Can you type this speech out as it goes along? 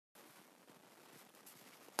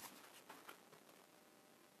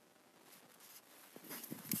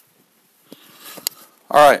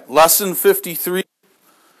All right, lesson 53,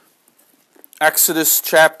 Exodus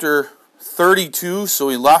chapter 32. So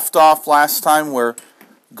we left off last time where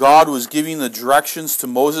God was giving the directions to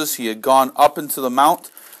Moses. He had gone up into the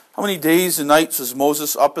mount. How many days and nights was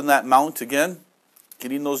Moses up in that mount again,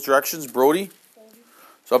 getting those directions? Brody?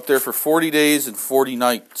 It's up there for 40 days and 40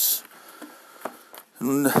 nights.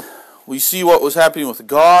 And we see what was happening with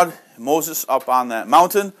God and Moses up on that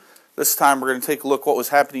mountain. This time we're going to take a look at what was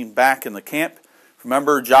happening back in the camp.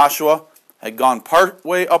 Remember, Joshua had gone part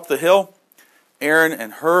way up the hill. Aaron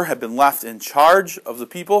and Hur had been left in charge of the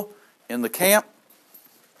people in the camp.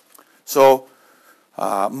 So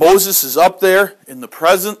Moses is up there in the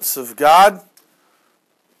presence of God.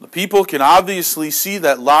 The people can obviously see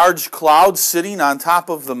that large cloud sitting on top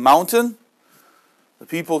of the mountain. The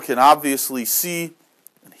people can obviously see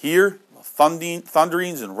and hear the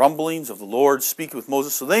thunderings and rumblings of the Lord speak with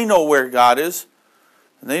Moses. So they know where God is.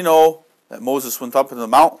 And they know that Moses went up into the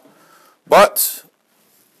mount. But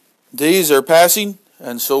days are passing,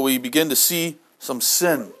 and so we begin to see some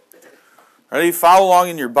sin. Ready? Follow along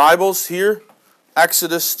in your Bibles here.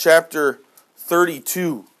 Exodus chapter 32.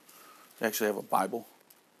 You actually have a Bible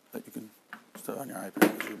that you can put on your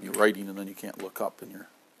iPad because you'll be writing and then you can't look up in your...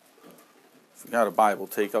 If you got a Bible,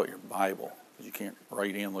 take out your Bible because you can't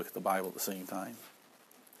write and look at the Bible at the same time.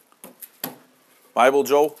 Bible,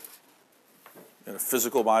 Joe? You got a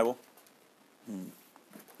physical Bible?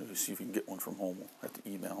 Maybe see if you can get one from home. We'll have to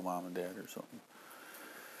email mom and dad or something.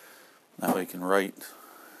 That way you can write.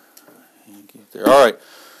 All right.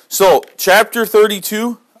 So, chapter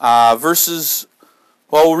 32, verses...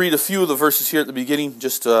 Well, we'll read a few of the verses here at the beginning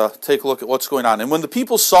just to take a look at what's going on. And when the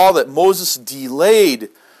people saw that Moses delayed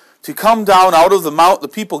to come down out of the mount, the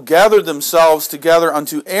people gathered themselves together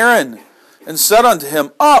unto Aaron and said unto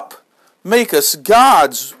him, Up, make us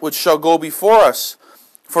gods which shall go before us.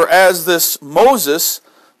 For as this Moses,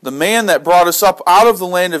 the man that brought us up out of the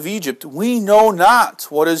land of Egypt, we know not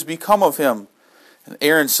what is become of him. And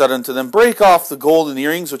Aaron said unto them, Break off the golden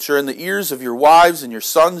earrings which are in the ears of your wives and your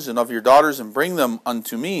sons and of your daughters, and bring them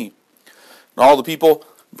unto me. And all the people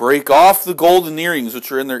brake off the golden earrings which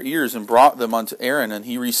are in their ears, and brought them unto Aaron. And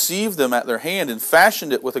he received them at their hand, and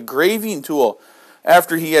fashioned it with a graving tool,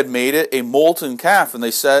 after he had made it a molten calf. And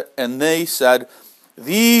they said,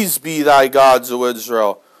 These be thy gods, O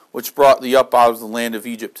Israel, which brought thee up out of the land of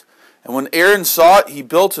Egypt. And when Aaron saw it, he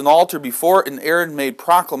built an altar before it, and Aaron made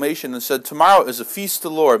proclamation and said, Tomorrow is a feast to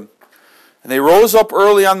the Lord. And they rose up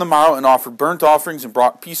early on the morrow and offered burnt offerings and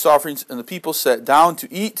brought peace offerings, and the people sat down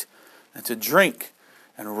to eat and to drink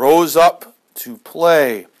and rose up to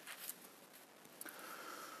play.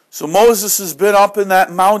 So Moses has been up in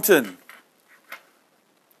that mountain.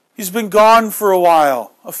 He's been gone for a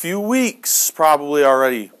while, a few weeks probably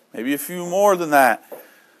already, maybe a few more than that.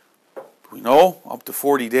 We know, up to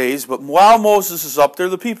 40 days. But while Moses is up there,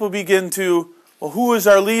 the people begin to, well, who is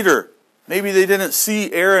our leader? Maybe they didn't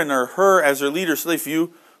see Aaron or Hur as their leader, so they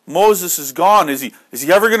view Moses is gone. Is he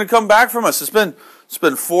ever going to come back from us? It's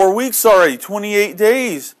been 4 weeks already, 28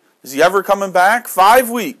 days. Is he ever coming back? 5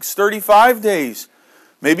 weeks, 35 days.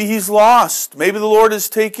 Maybe he's lost. Maybe the Lord has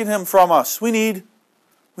taken him from us. We need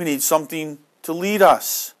something to lead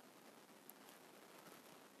us.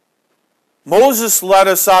 Moses led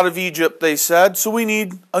us out of Egypt, they said, so we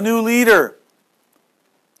need a new leader.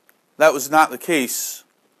 That was not the case.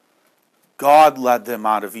 God led them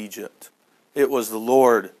out of Egypt. It was the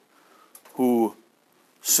Lord who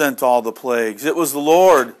sent all the plagues. It was the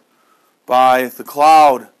Lord by the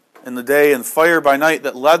cloud in the day and fire by night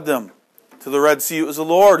that led them to the Red Sea. It was the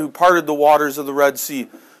Lord who parted the waters of the Red Sea. It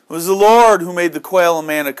was the Lord who made the quail and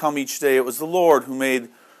manna come each day. It was the Lord who made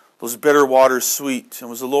those bitter waters sweet. And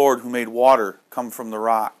it was the Lord who made water come from the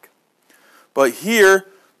rock. But here,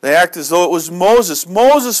 they act as though it was Moses.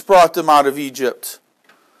 Moses brought them out of Egypt.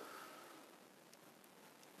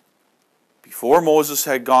 Before Moses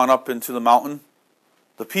had gone up into the mountain,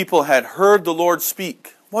 the people had heard the Lord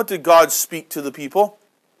speak. What did God speak to the people?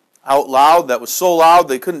 Out loud. That was so loud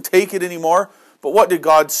they couldn't take it anymore. But what did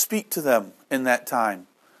God speak to them in that time?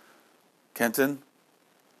 Kenton?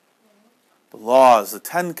 The laws, the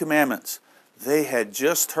 10 Commandments, they had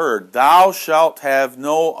just heard, Thou shalt have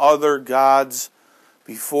no other gods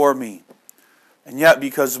before me. And yet,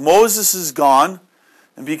 because Moses is gone,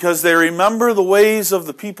 and because they remember the ways of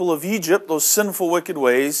the people of Egypt, those sinful, wicked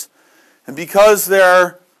ways, and because there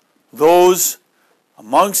are those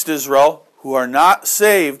amongst Israel who are not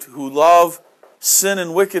saved, who love sin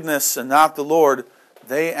and wickedness and not the Lord,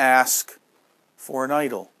 they ask for an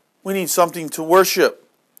idol. We need something to worship.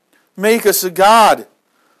 Make us a god.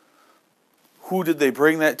 Who did they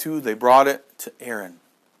bring that to? They brought it to Aaron.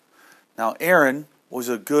 Now Aaron was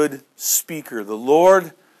a good speaker. The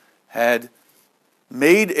Lord had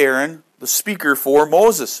made Aaron the speaker for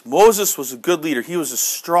Moses. Moses was a good leader. He was a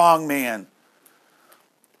strong man,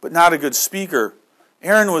 but not a good speaker.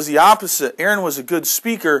 Aaron was the opposite. Aaron was a good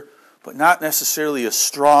speaker, but not necessarily a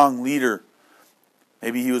strong leader.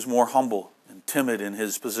 Maybe he was more humble and timid in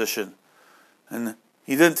his position. And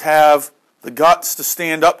he didn't have the guts to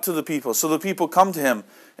stand up to the people. So the people come to him,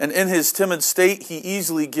 and in his timid state, he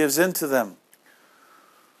easily gives in to them.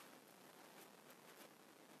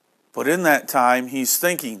 But in that time, he's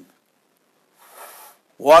thinking,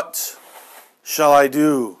 what shall I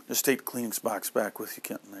do? Just take the Kleenex box back with you,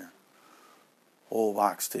 Kenton, there. Whole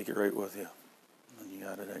box, take it right with you. And you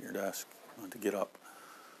got it at your desk. You want to get up.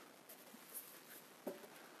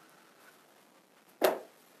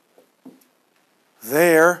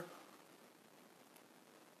 There,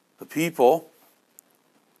 the people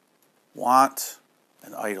want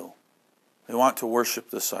an idol. They want to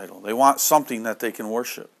worship this idol. They want something that they can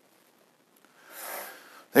worship.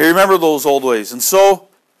 They remember those old ways. And so,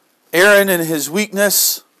 Aaron, in his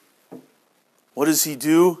weakness, what does he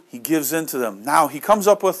do? He gives in to them. Now, he comes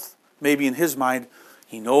up with, maybe in his mind,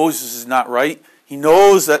 he knows this is not right. He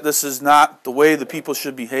knows that this is not the way the people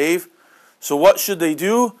should behave. So what should they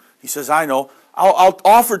do? He says, I know. I'll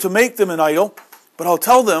offer to make them an idol, but I'll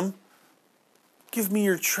tell them, give me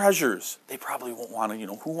your treasures. They probably won't want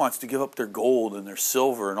to, who wants to give up their gold and their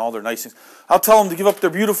silver and all their nice things? I'll tell them to give up their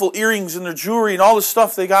beautiful earrings and their jewelry and all the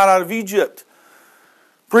stuff they got out of Egypt.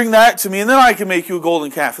 Bring that to me, and then I can make you a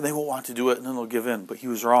golden calf. And they won't want to do it, and then they'll give in. But he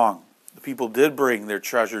was wrong. The people did bring their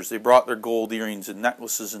treasures. They brought their gold earrings and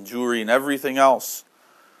necklaces and jewelry and everything else.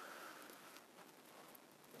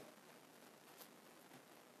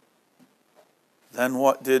 Then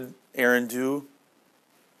what did Aaron do?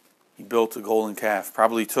 He built a golden calf.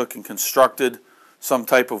 Probably took and constructed some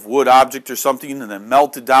type of wood object or something, and then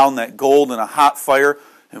melted down that gold in a hot fire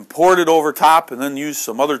and poured it over top, and then used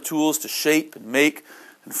some other tools to shape and make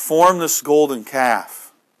and form this golden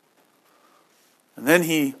calf. And then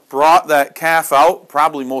he brought that calf out,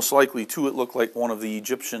 probably most likely too it looked like one of the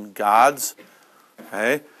Egyptian gods.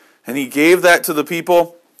 Okay? And he gave that to the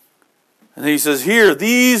people. And he says, here,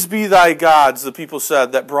 these be thy gods, the people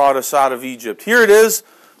said, that brought us out of Egypt. Here it is.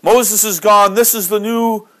 Moses is gone. This is the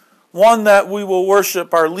new one that we will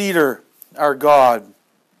worship, our leader, our God.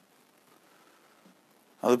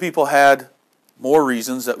 Now the people had more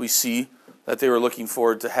reasons that we see that they were looking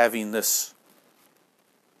forward to having this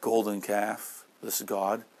golden calf, this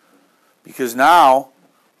God. Because now,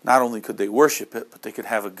 not only could they worship it, but they could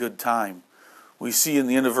have a good time. We see in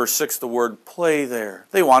the end of verse 6 the word play there.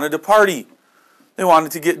 They wanted to party. They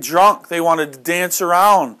wanted to get drunk. They wanted to dance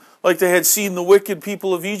around like they had seen the wicked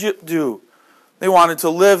people of Egypt do. They wanted to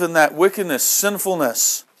live in that wickedness,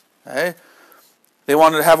 sinfulness. Okay? They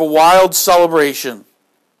wanted to have a wild celebration.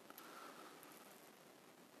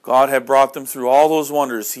 God had brought them through all those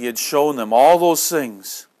wonders. He had shown them all those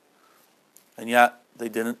things. And yet, they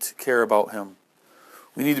didn't care about Him.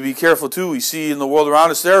 We need to be careful too. We see in the world around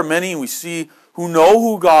us, there are many we see who know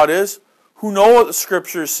who God is, who know what the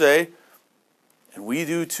Scriptures say, and we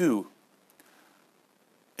do too.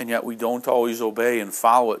 And yet we don't always obey and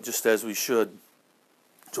follow it just as we should.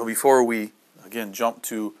 So before we, again, jump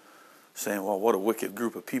to saying, well, what a wicked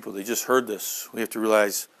group of people, they just heard this, we have to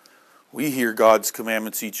realize we hear God's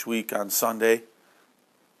commandments each week on Sunday.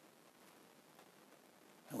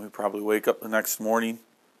 And we probably wake up the next morning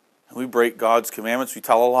and we break God's commandments. We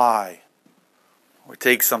tell a lie. Or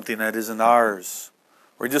take something that isn't ours.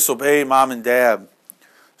 Or disobey mom and dad.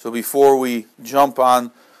 So before we jump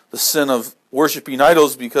on the sin of worshiping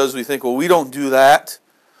idols because we think, well, we don't do that.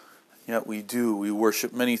 Yet we do. We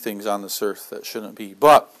worship many things on this earth that shouldn't be.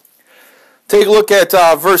 But take a look at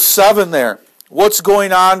verse 7 there. What's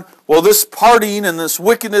going on? Well, this partying and this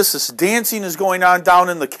wickedness, this dancing is going on down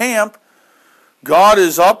in the camp. God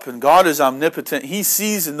is up and God is omnipotent. He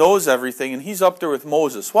sees and knows everything, and He's up there with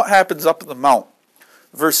Moses. What happens up at the mount?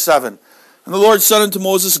 Verse 7. And the Lord said unto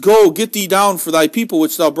Moses, Go, get thee down, for thy people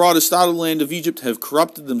which thou broughtest out of the land of Egypt have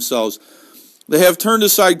corrupted themselves. They have turned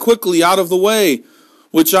aside quickly out of the way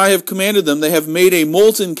which I have commanded them. They have made a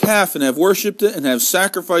molten calf, and have worshipped it, and have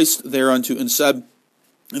sacrificed thereunto, and said,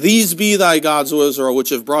 These be thy gods, O Israel, which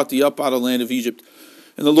have brought thee up out of the land of Egypt.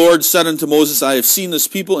 And the Lord said unto Moses, I have seen this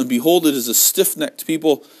people, and behold, it is a stiff-necked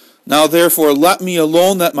people. Now therefore let me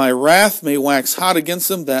alone, that my wrath may wax hot against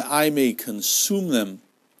them, that I may consume them.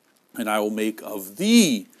 And I will make of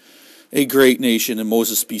thee a great nation. And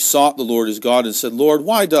Moses besought the Lord his God, and said, Lord,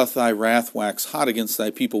 why doth thy wrath wax hot against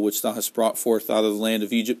thy people, which thou hast brought forth out of the land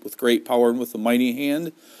of Egypt with great power and with a mighty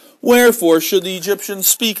hand? Wherefore should the Egyptians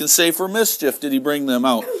speak and say, for mischief did he bring them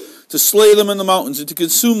out, to slay them in the mountains, and to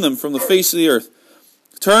consume them from the face of the earth?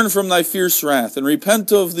 Turn from thy fierce wrath, and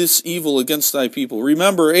repent of this evil against thy people.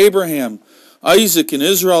 Remember Abraham, Isaac, and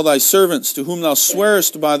Israel thy servants, to whom thou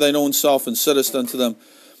swarest by thine own self, and saidst unto them,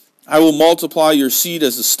 I will multiply your seed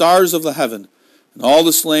as the stars of the heaven, and all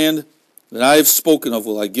this land that I have spoken of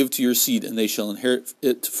will I give to your seed, and they shall inherit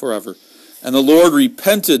it forever. And the Lord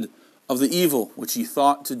repented of the evil which he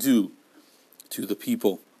thought to do to the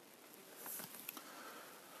people.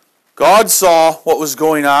 God saw what was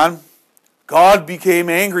going on. God became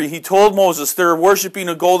angry. He told Moses they're worshiping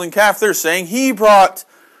a golden calf. They're saying he brought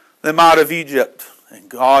them out of Egypt. And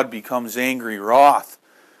God becomes angry, wroth.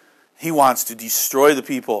 He wants to destroy the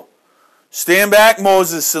people. Stand back,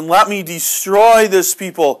 Moses, and let me destroy this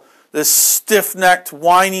people, this stiff-necked,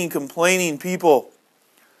 whining, complaining people.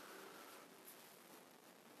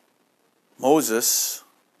 Moses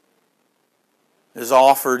is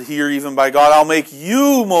offered here even by God. I'll make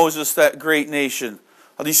you, Moses, that great nation.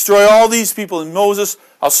 I'll destroy all these people. And Moses,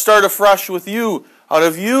 I'll start afresh with you. Out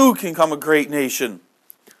of you can come a great nation.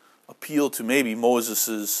 Appeal to maybe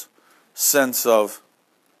Moses' sense of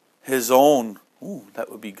his own. Ooh, that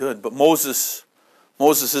would be good. But Moses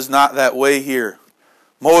is not that way here.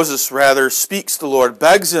 Moses rather speaks to the Lord,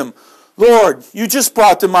 begs him, Lord, you just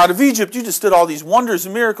brought them out of Egypt. You just did all these wonders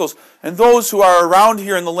and miracles. And those who are around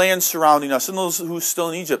here in the land surrounding us, and those who are still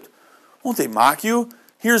in Egypt, won't they mock you?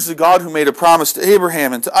 Here's the God who made a promise to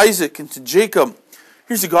Abraham and to Isaac and to Jacob.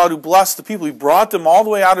 Here's the God who blessed the people. He brought them all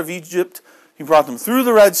the way out of Egypt. He brought them through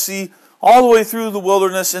the Red Sea, all the way through the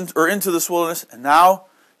wilderness, or into this wilderness. And now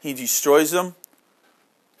he destroys them.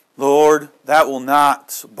 Lord, that will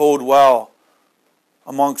not bode well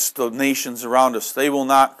amongst the nations around us. They will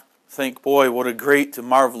not think, boy, what a great and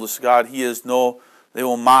marvelous God he is. No, they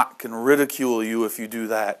will mock and ridicule you if you do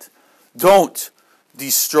that. Don't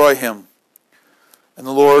destroy him. And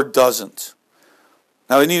the Lord doesn't.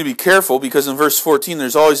 Now we need to be careful because in verse 14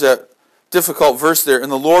 there's always that difficult verse there.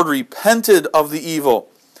 And the Lord repented of the evil.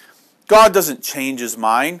 God doesn't change his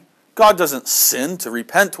mind. God doesn't sin. To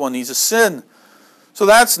repent one needs a sin. So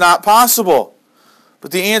that's not possible.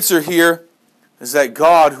 But the answer here is that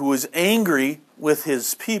God, who is angry with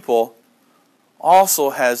his people,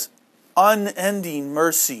 also has unending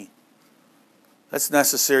mercy. That's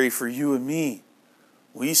necessary for you and me.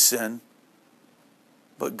 We sin.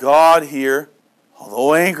 But God here,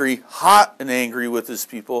 although angry, hot and angry with his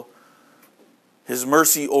people, his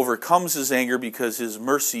mercy overcomes his anger because his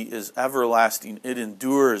mercy is everlasting. It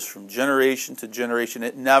endures from generation to generation.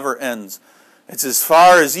 It never ends. It's as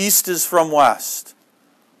far as east is from west.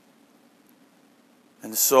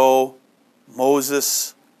 And so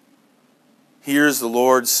Moses hears the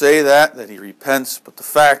Lord say that he repents. But the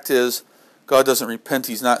fact is, God doesn't repent.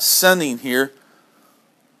 He's not sinning here.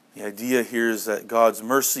 The idea here is that God's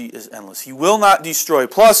mercy is endless. He will not destroy.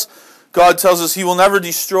 Plus, God tells us he will never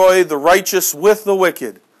destroy the righteous with the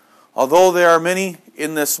wicked. Although there are many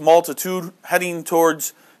in this multitude heading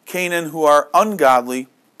towards Canaan who are ungodly,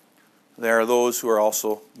 there are those who are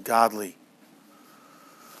also godly.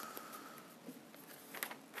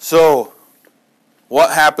 So,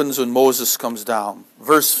 what happens when Moses comes down?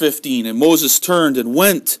 Verse 15, and Moses turned and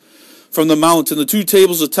went from the mount, and the 2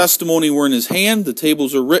 tables of testimony were in his hand. The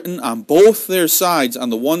tables were written on both their sides, on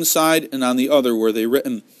the one side and on the other were they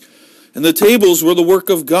written. And the tables were the work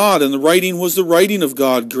of God, and the writing was the writing of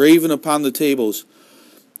God, graven upon the tables.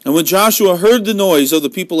 And when Joshua heard the noise of the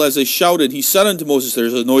people as they shouted, he said unto Moses, there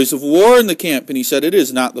is a noise of war in the camp. And he said, it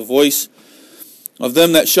is not the voice of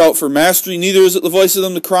them that shout for mastery, neither is it the voice of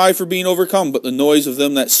them that cry for being overcome, but the noise of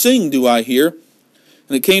them that sing do I hear.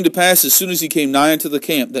 And it came to pass, as soon as he came nigh unto the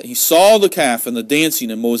camp, that he saw the calf and the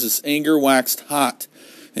dancing, and Moses' anger waxed hot.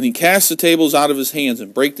 And he cast the tables out of his hands,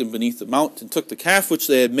 and brake them beneath the mount, and took the calf which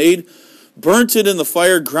they had made, burnt it in the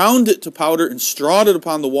fire, ground it to powder, and strawed it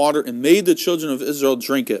upon the water, and made the children of Israel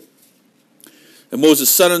drink it. And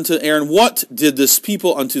Moses said unto Aaron, what did this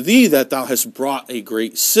people unto thee, that thou hast brought a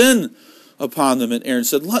great sin upon them? And Aaron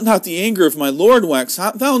said, let not the anger of my Lord wax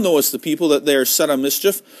hot. Thou knowest the people that they are set on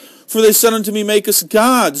mischief. For they said unto me, make us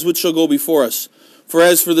gods, which shall go before us. For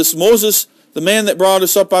as for this Moses, the man that brought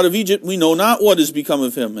us up out of Egypt, we know not what is become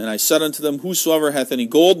of him. And I said unto them, whosoever hath any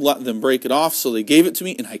gold, let them break it off. So they gave it to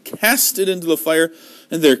me, and I cast it into the fire,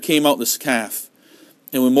 and there came out this calf.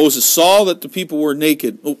 And when Moses saw that the people were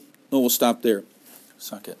naked, we'll stop there.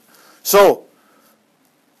 Second. So,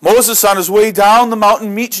 Moses on his way down the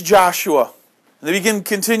mountain meets Joshua. And they begin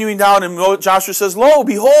continuing down, and Joshua says, lo,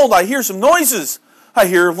 behold, I hear some noises. I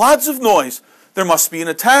hear lots of noise. There must be an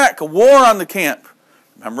attack, a war on the camp.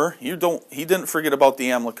 Remember? He didn't forget about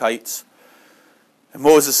the Amalekites. And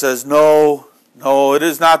Moses says, no, it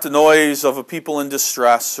is not the noise of a people in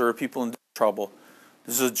distress or a people in trouble.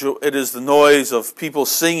 It is the noise of people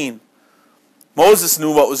singing. Moses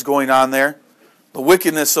knew what was going on there, the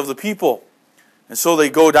wickedness of the people. And so they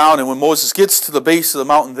go down, and when Moses gets to the base of the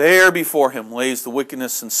mountain, there before him lays the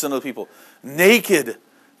wickedness and sin of the people. Naked,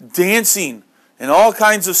 dancing, in all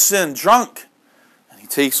kinds of sin, drunk. And he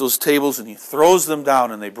takes those tables and he throws them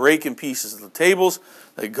down, and they break in pieces. The tables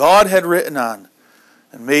that God had written on.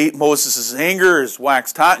 And Moses' anger is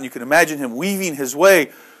waxed hot, and you can imagine him weaving his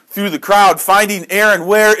way through the crowd, finding Aaron.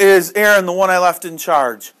 Where is Aaron, the one I left in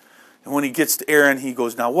charge? And when he gets to Aaron, he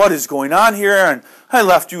goes, now what is going on here, Aaron? I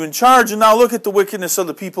left you in charge, and now look at the wickedness of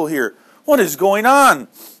the people here. What is going on?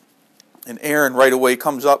 And Aaron right away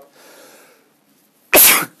comes up,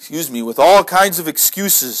 excuse me, with all kinds of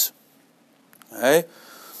excuses. Okay?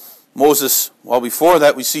 Moses, well, before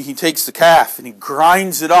that, we see he takes the calf, and he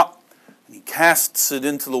grinds it up, and he casts it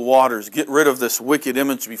into the waters. Get rid of this wicked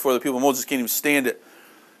image before the people. Moses can't even stand it.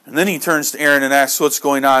 And then he turns to Aaron and asks what's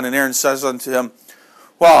going on, and Aaron says unto him,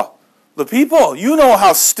 well, the people, you know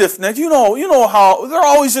how stiff-necked, you know how they're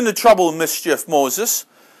always into trouble and mischief, Moses.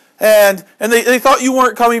 And they thought you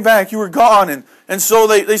weren't coming back, you were gone. And so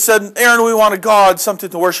they said, Aaron, we want a God, something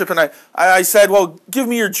to worship. And I said, well, give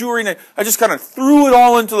me your jewelry. And I just kind of threw it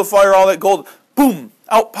all into the fire, all that gold. Boom,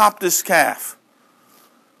 out popped this calf.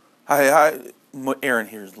 Aaron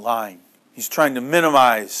here is lying. He's trying to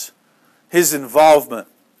minimize his involvement.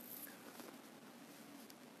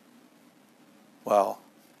 Well,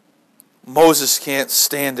 Moses can't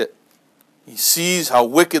stand it. He sees how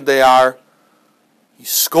wicked they are. He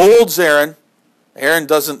scolds Aaron. Aaron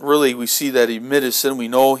doesn't really, we see that he admit his sin. We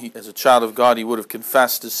know as a child of God he would have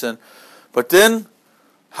confessed his sin. But then,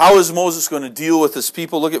 how is Moses going to deal with his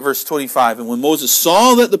people? Look at verse 25. And when Moses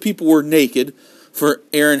saw that the people were naked, for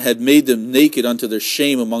Aaron had made them naked unto their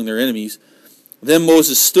shame among their enemies, then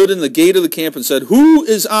Moses stood in the gate of the camp and said, who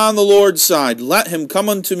is on the Lord's side? Let him come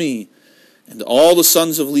unto me. And all the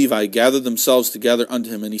sons of Levi gathered themselves together unto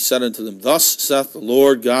him, and he said unto them, thus saith the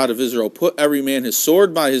Lord God of Israel, put every man his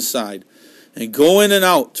sword by his side, and go in and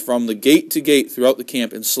out from the gate to gate throughout the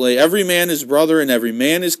camp, and slay every man his brother, and every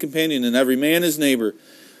man his companion, and every man his neighbor.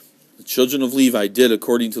 The children of Levi did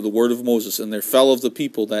according to the word of Moses, and there fell of the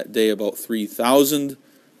people that day about 3,000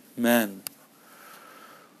 men.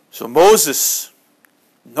 So Moses,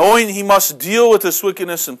 knowing he must deal with this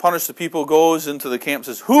wickedness and punish the people, goes into the camp and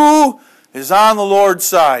says, who is on the Lord's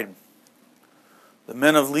side? The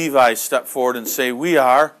men of Levi step forward and say, we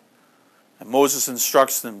are. And Moses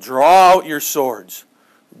instructs them, draw out your swords,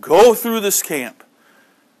 go through this camp,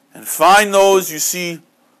 and find those you see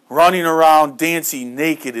running around, dancing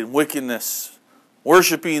naked in wickedness,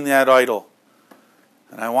 worshiping that idol.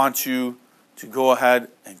 And I want you to go ahead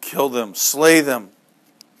and kill them, slay them.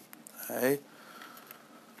 Okay?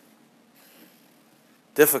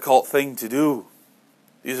 Difficult thing to do.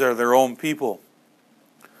 These are their own people.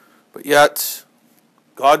 But yet,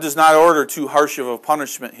 God does not order too harsh of a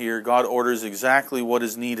punishment here. God orders exactly what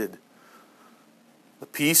is needed. The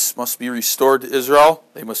peace must be restored to Israel.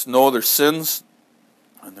 They must know their sins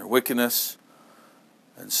and their wickedness.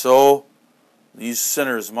 And so, these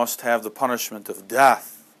sinners must have the punishment of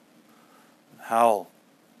death and hell.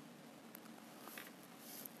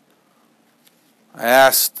 I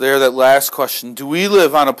asked there that last question, do we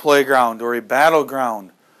live on a playground or a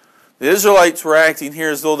battleground? The Israelites were acting here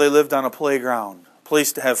as though they lived on a playground, a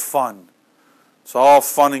place to have fun. It's all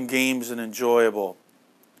fun and games and enjoyable.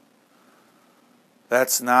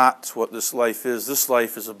 That's not what this life is. This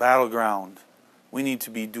life is a battleground. We need to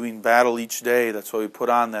be doing battle each day. That's why we put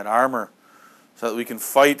on that armor, so that we can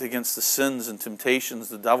fight against the sins and temptations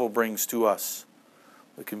the devil brings to us.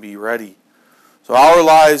 We can be ready. So our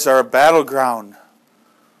lives are a battleground.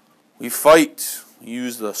 We fight. We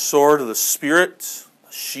use the sword of the Spirit,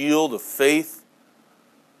 the shield of faith,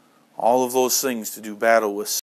 all of those things to do battle with